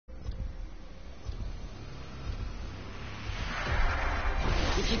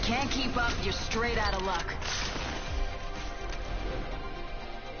Can't keep up, you're straight out of luck.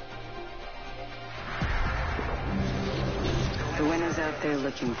 The winner's out there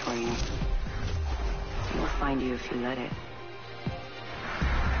looking for you. He'll find you if you let it.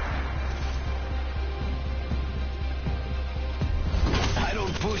 I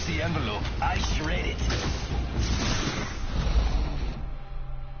don't push the envelope, I shred it.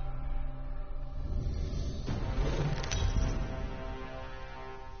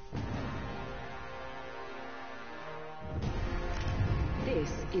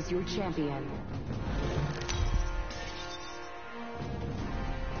 This is your champion.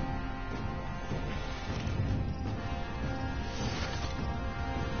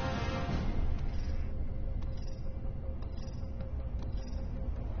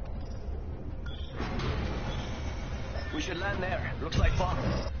 We should land there. Looks like fun.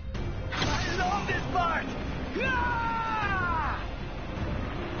 I love this part! Ah!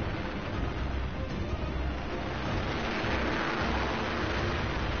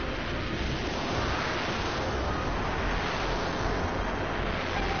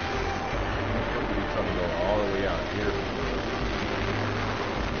 We're trying to go all the way out here.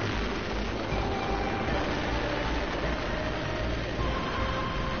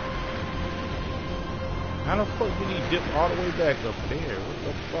 How the fuck did he dip all the way back up there? What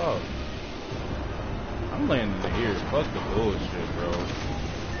the fuck? I'm landing here. Fuck the bullshit, bro.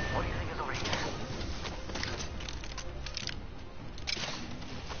 What do you think is over here?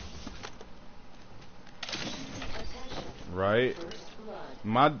 Right?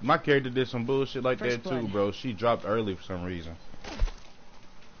 My character did some bullshit like that too, blood. bro. She dropped early for some reason.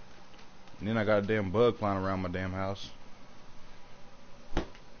 And then I got a damn bug flying around my damn house.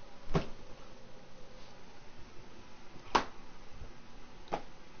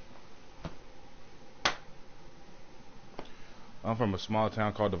 I'm from a small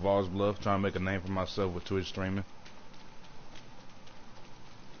town called Devall's Bluff, trying to make a name for myself with Twitch streaming.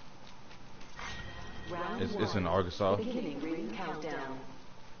 It's in Arkansas. Beginning ring countdown.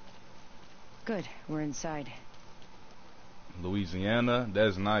 Good, we're inside. Louisiana,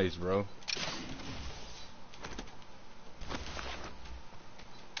 that's nice, bro.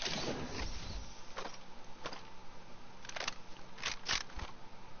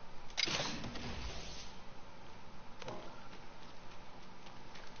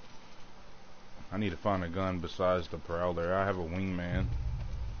 I need to find a gun besides the Prowler. I have a Wingman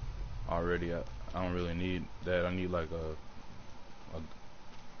already. I don't really need that. I need like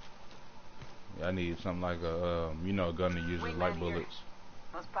I need something like a you know, a gun that uses light bullets.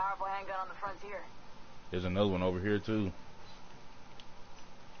 Most powerful handgun on the frontier. There's another one over here too.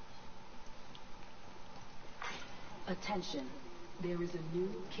 Attention, there is a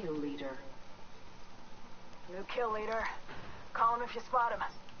new kill leader. New kill leader. Call him if you spot him.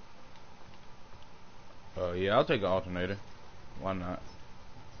 Yeah, I'll take an alternator. Why not?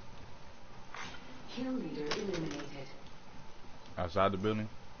 Kill leader eliminated. Outside the building?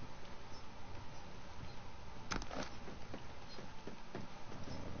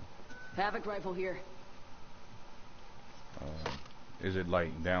 Havoc rifle here. Is it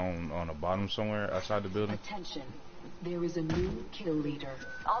like down on the bottom somewhere outside the building? Attention, there is a new kill leader.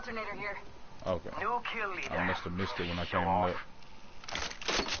 Alternator here. Okay. New kill leader. I must have missed it when I Show came off. up.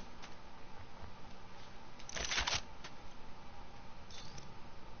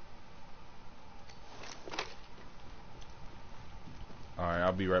 Alright,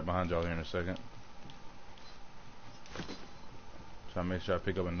 I'll be right behind y'all here in a second. Try to make sure I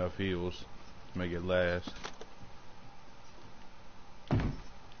pick up enough heals to make it last.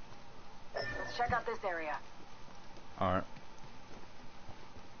 Let's check out this area. Alright.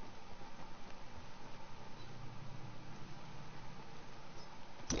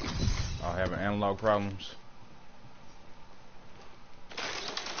 I'm having analog problems.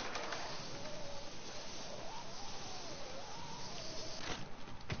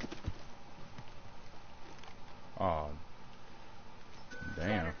 Oh, damn.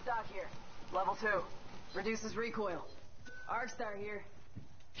 Standard stock here. Level 2. Reduces recoil. Arcstar here.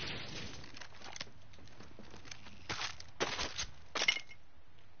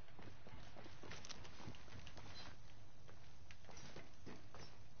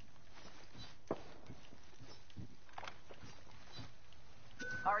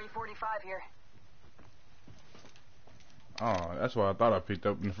 RE45 here. Oh, that's what I thought I picked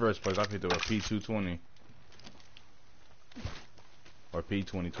up in the first place. I picked up a P220. Or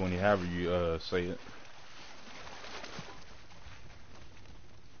P2020, however you say it.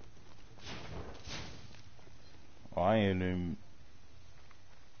 Oh, I ain't even...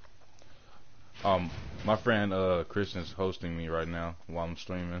 My friend Christian's hosting me right now while I'm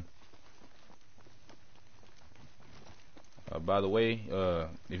streaming. By the way,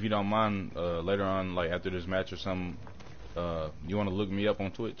 if you don't mind, later on, like after this match or something, you want to look me up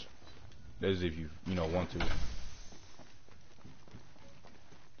on Twitch? That's if you want to.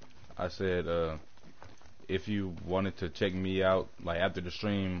 I said if you wanted to check me out like after the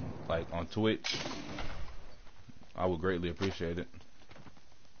stream, like on Twitch, I would greatly appreciate it.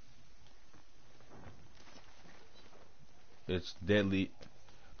 It's Deadly.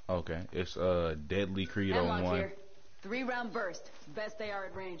 Okay, it's Deadly Creed 01. 3-round burst. Best they are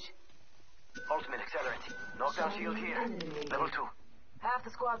at range. Ultimate accelerant. Knockdown shield here. Level 2. Half the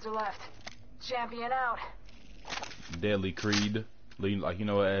squads are left. Champion out. Deadly Creed, like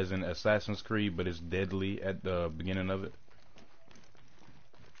as in Assassin's Creed, but it's Deadly at the beginning of it.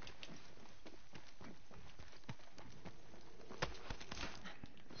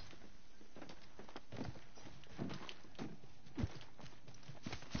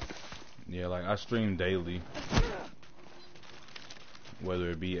 Yeah, like I stream daily, whether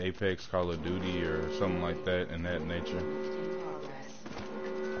it be Apex, Call of Duty, or something like that in that nature.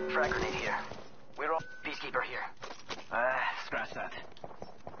 Frag grenade here. We're all Peacekeeper here. Scratch that.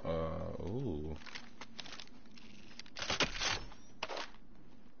 Ooh.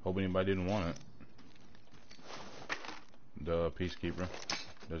 Hope anybody didn't want it. The Peacekeeper.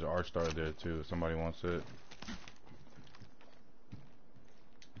 There's an art star there too. If somebody wants it.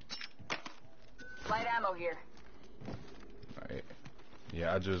 Light ammo here. Right.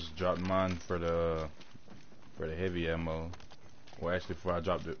 Yeah, I just dropped mine for the heavy ammo. Well, actually, before I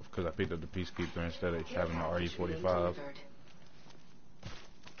dropped it, because I picked up the Peacekeeper instead of having the RE45.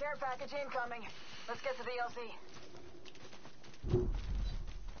 Care package incoming. Let's get to the LZ.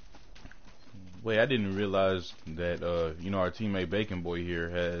 Wait, I didn't realize that our teammate Bacon Boy here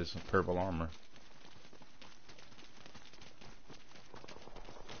has purple armor.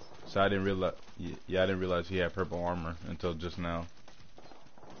 So I didn't realize. Yeah, I didn't realize he had purple armor until just now.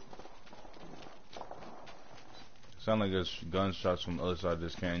 Sound like there's gunshots from the other side of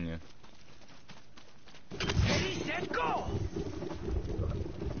this canyon. Ready, set, go!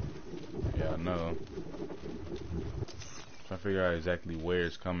 Yeah, I know. Trying to figure out exactly where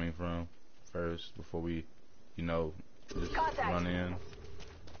it's coming from first before we, just run in.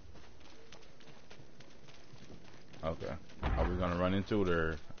 Okay. Are we gonna run into it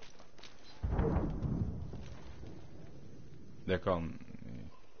or? They're calling.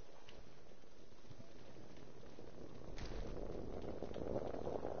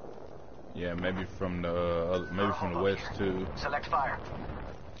 Yeah, maybe from the west too. Select fire.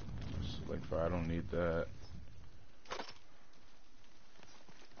 Select fire. I don't need that.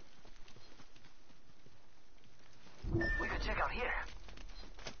 We could check out here.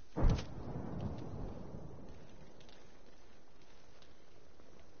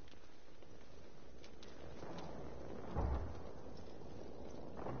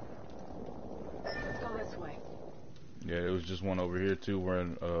 Let's go this way. Yeah, it was just one over here too, where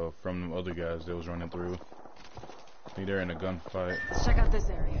from the other guys that was running through. I think they're in a gunfight. Let's check out this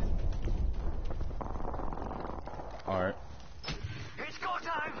area. All right. It's go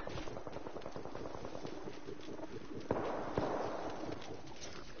time.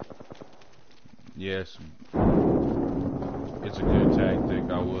 Yes, it's a good tactic.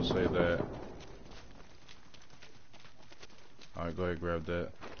 I will say that. All right, go ahead, grab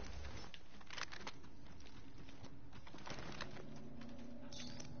that.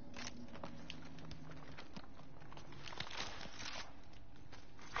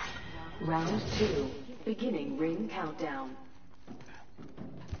 Round 2, beginning ring countdown.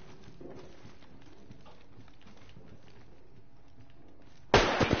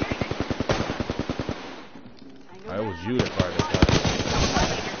 It was you that fired that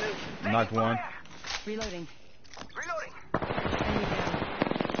shot. Knocked one. Reloading. Reloading.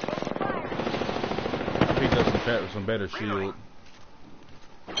 I picked up some better shield.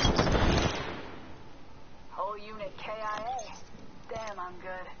 Whole unit KIA. Damn, I'm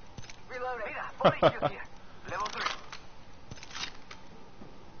good. Reloading. Mira, body shield here. Level 3.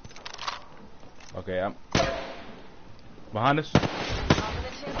 Okay, I'm behind us.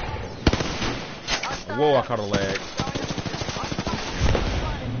 Whoa, I caught a lag.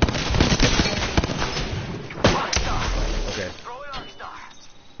 Okay. Throw an arc star.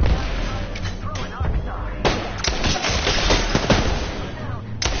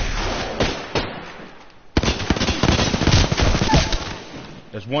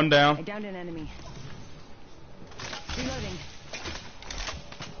 There's one down. I downed an enemy. Reloading.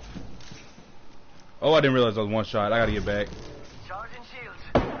 Oh, I didn't realize that was one shot. I gotta get back. Charging shields.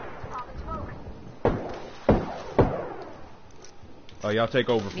 Popping smoke. Y'all take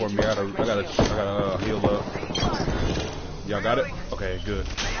over for me. I gotta heal up. Y'all got it? Okay, good.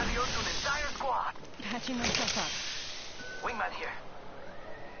 They have you to an entire squad. Patching myself up. Wingman here.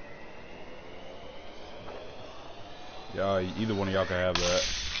 Y'all, either one of y'all can have that.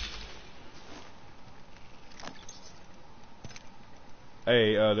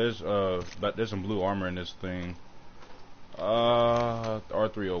 Hey, there's some blue armor in this thing.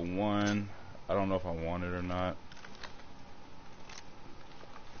 R301. I don't know if I want it or not.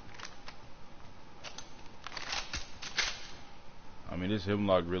 I mean, this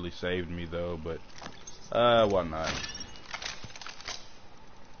Hemlock really saved me though, but why not?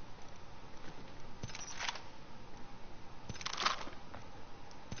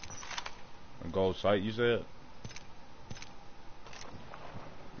 A gold sight, you said?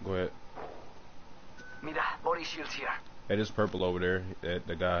 Go ahead. Mira, body shields here. Hey, this purple over there,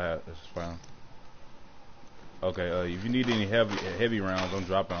 the guy is found. Okay, if you need any heavy rounds, I'm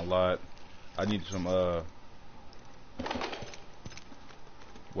dropping a lot. I need some,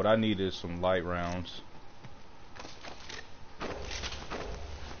 what I need is some light rounds.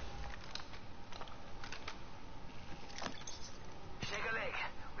 Shake a leg.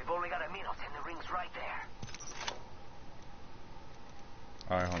 We've only got a minute and the ring's right there.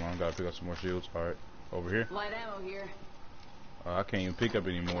 Alright, hold on, gotta pick up some more shields. Alright, over here. Light ammo here. I can't even pick up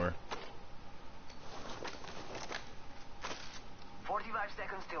anymore. 45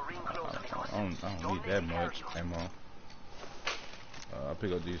 seconds till ring close, amigos. I don't need that much ammo. I'll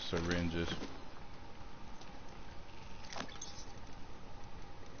pick up these syringes.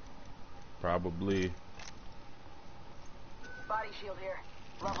 Probably. Body shield here.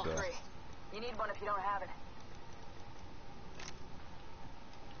 Level Okay. 3. You need one if you don't have it.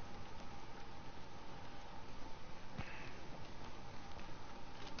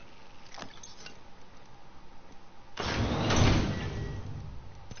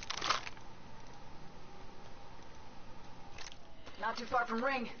 Not too far from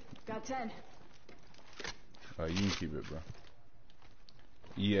ring. Got 10. You can keep it, bro.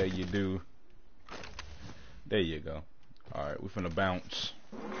 Yeah, you do. There you go. Alright, we finna bounce.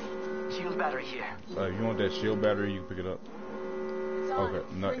 Shield battery here. If you want that shield battery, you can pick it up. It's on. Okay,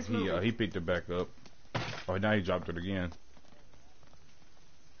 no, Ring's moving. he picked it back up. Oh, now he dropped it again.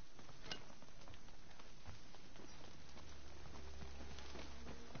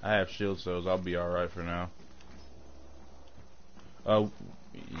 I have shield cells. I'll be alright for now.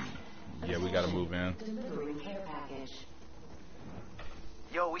 Yeah, we gotta move in. Delivering care package.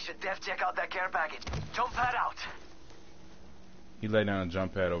 Yo, we should def check out that care package. Jump pad out. He laid down a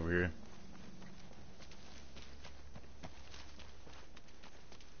jump pad over here.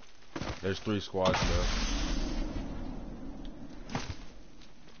 There's 3 squads though.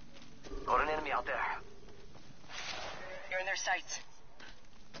 Got an enemy out there. You're in their sights.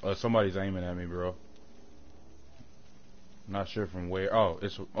 Somebody's aiming at me, bro. Not sure from where. Oh,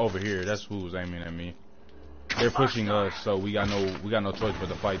 it's over here. That's who was aiming at me. They're pushing us, so we got no choice but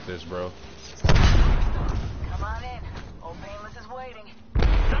to fight this, bro. Come on in. Old Painless is waiting.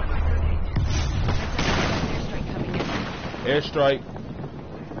 Airstrike coming in. Airstrike.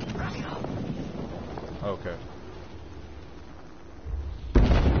 Okay.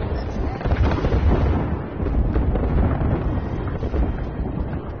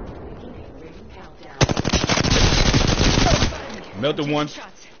 Melted one.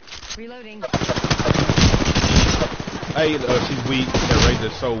 Shots. Reloading. Hey, she's weak. That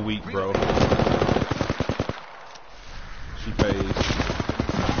Razor's so weak, bro. She phased.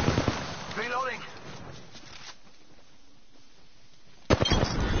 Reloading.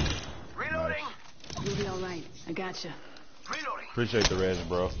 Reloading. You'll be alright. I gotcha. Reloading. Appreciate the res,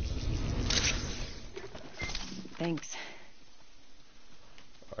 bro. Thanks.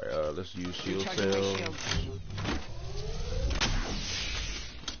 Alright, let's use shield Recharging my cells. shield.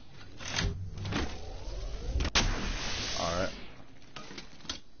 Alright.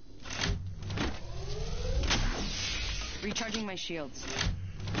 Recharging my shields.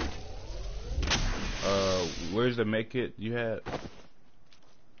 Where's the med kit you had?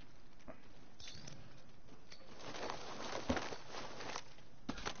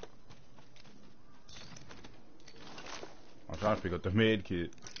 I'm trying to pick up the med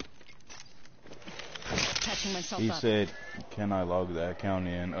kit. Patching myself He up. said, can I log that account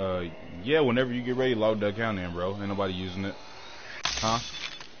in? Yeah, whenever you get ready, log the account in, bro. Ain't nobody using it. Huh?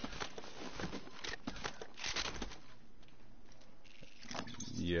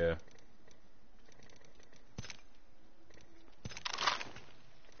 Yeah.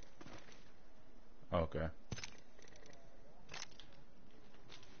 Okay.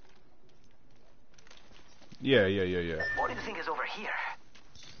 Yeah. What do you think is over here?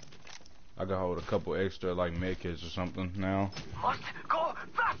 I got hold of a couple extra like med kits or something now. Must go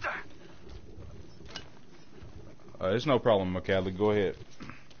faster! It's no problem, McCallie. Go ahead.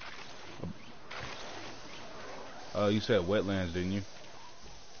 You said wetlands, didn't you?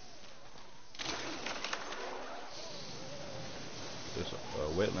 This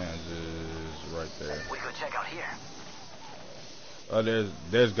wetlands is right there. We could check out here.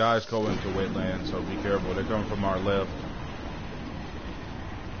 There's guys going to wetlands, so be careful. They're coming from our left.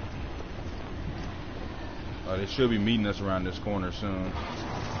 They should be meeting us around this corner soon.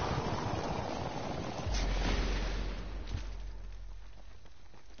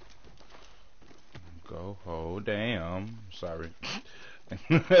 Go, oh damn. Sorry.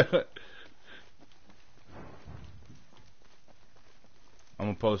 I'm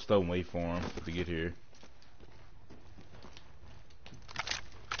gonna post up and wait for him to get here.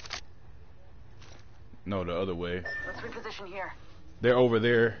 No, the other way. Let's reposition here. They're over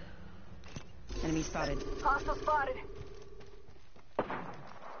there. Enemy spotted. Hostile spotted. Fire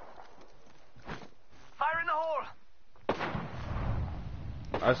in the hole!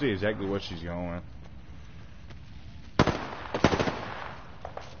 I see exactly where she's going.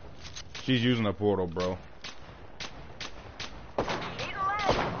 She's using a portal, bro.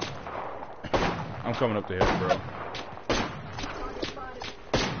 I'm coming up the hill, bro.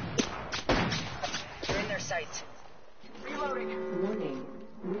 You're in their sights. Reloading. Warning.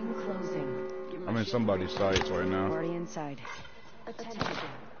 Ring closing. I'm in somebody's sights right now. Already inside. Attention.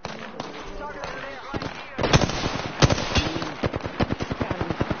 Target over there, right here.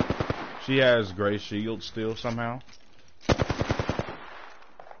 She has gray shield still somehow.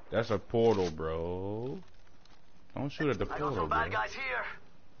 That's a portal, bro. Don't shoot at the I got portal, some bro. bad guys here.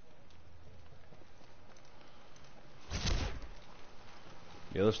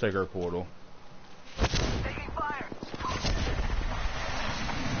 Yeah, let's take her portal. Taking fire.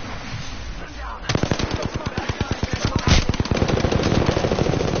 Turn down.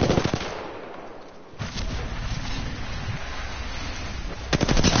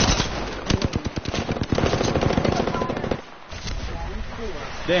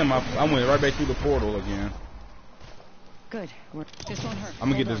 Damn, I went right back through the portal again. Good. This won't hurt. I'm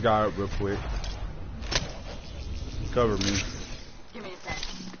gonna get this guy up real quick. Cover me. Give me a sec.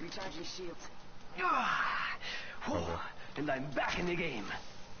 Recharging shields. Okay. And I'm back in the game.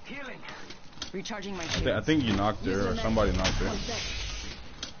 Healing. Recharging my I shield. think you knocked her, or somebody knocked her.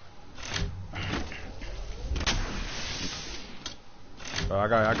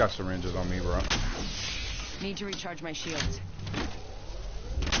 I got syringes on me, bro. Need to recharge my shields.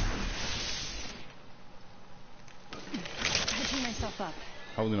 Patching myself up.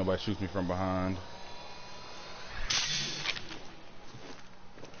 Hopefully nobody shoots me from behind.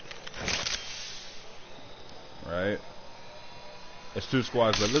 Right. It's 2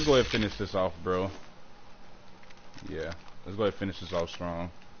 squads left. Let's go ahead and finish this off, bro. Yeah. Let's go ahead and finish this off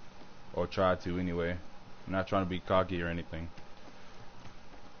strong. Or try to, anyway. I'm not trying to be cocky or anything.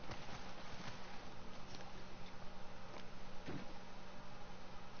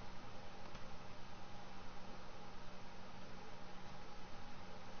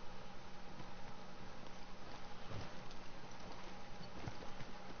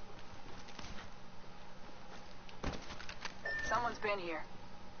 Someone's been here.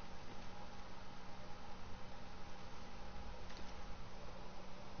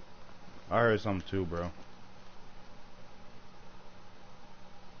 I heard something too, bro.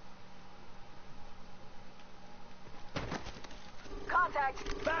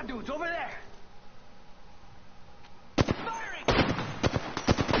 Contact. Bad dudes over there. Firing.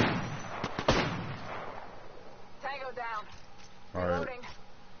 Tango down. Alright. Reloading.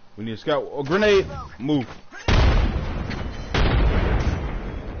 We need a scout. Oh, grenade! Move.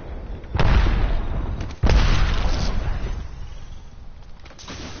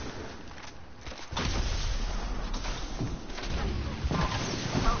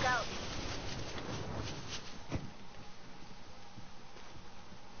 Smoke out.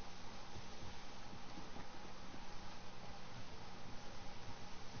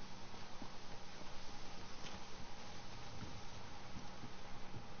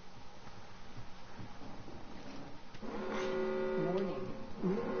 Warning.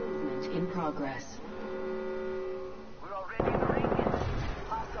 Movement in progress. We're already in the ring.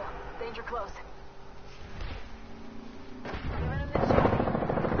 Hostile. Danger close. Giving him the chance.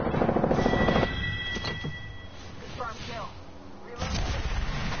 Confirm kill. Reloading.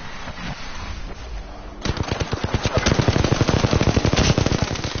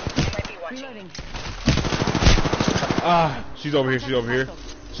 Reloading. Ah, she's over here. She's over here.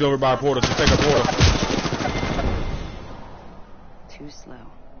 She's over by a portal. Just take a portal. too slow.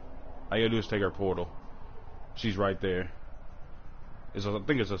 All you gotta do is take her portal. She's right there. I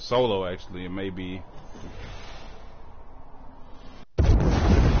think it's a solo actually. It may be.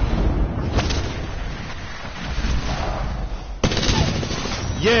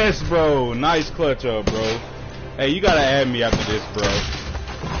 Yes, bro. Nice clutch up, bro. Hey, you gotta add me after this, bro.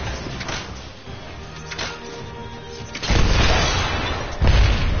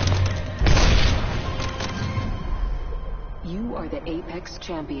 You are the Apex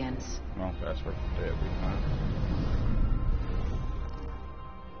champions. No, that's for every time.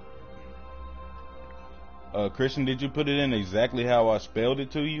 Christian, did you put it in exactly how I spelled it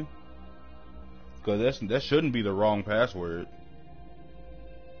to you? Cause that shouldn't be the wrong password.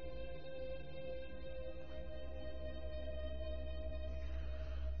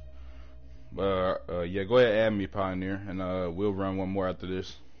 Yeah, go ahead and add me, Pioneer, and we'll run one more after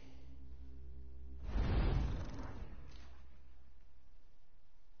this.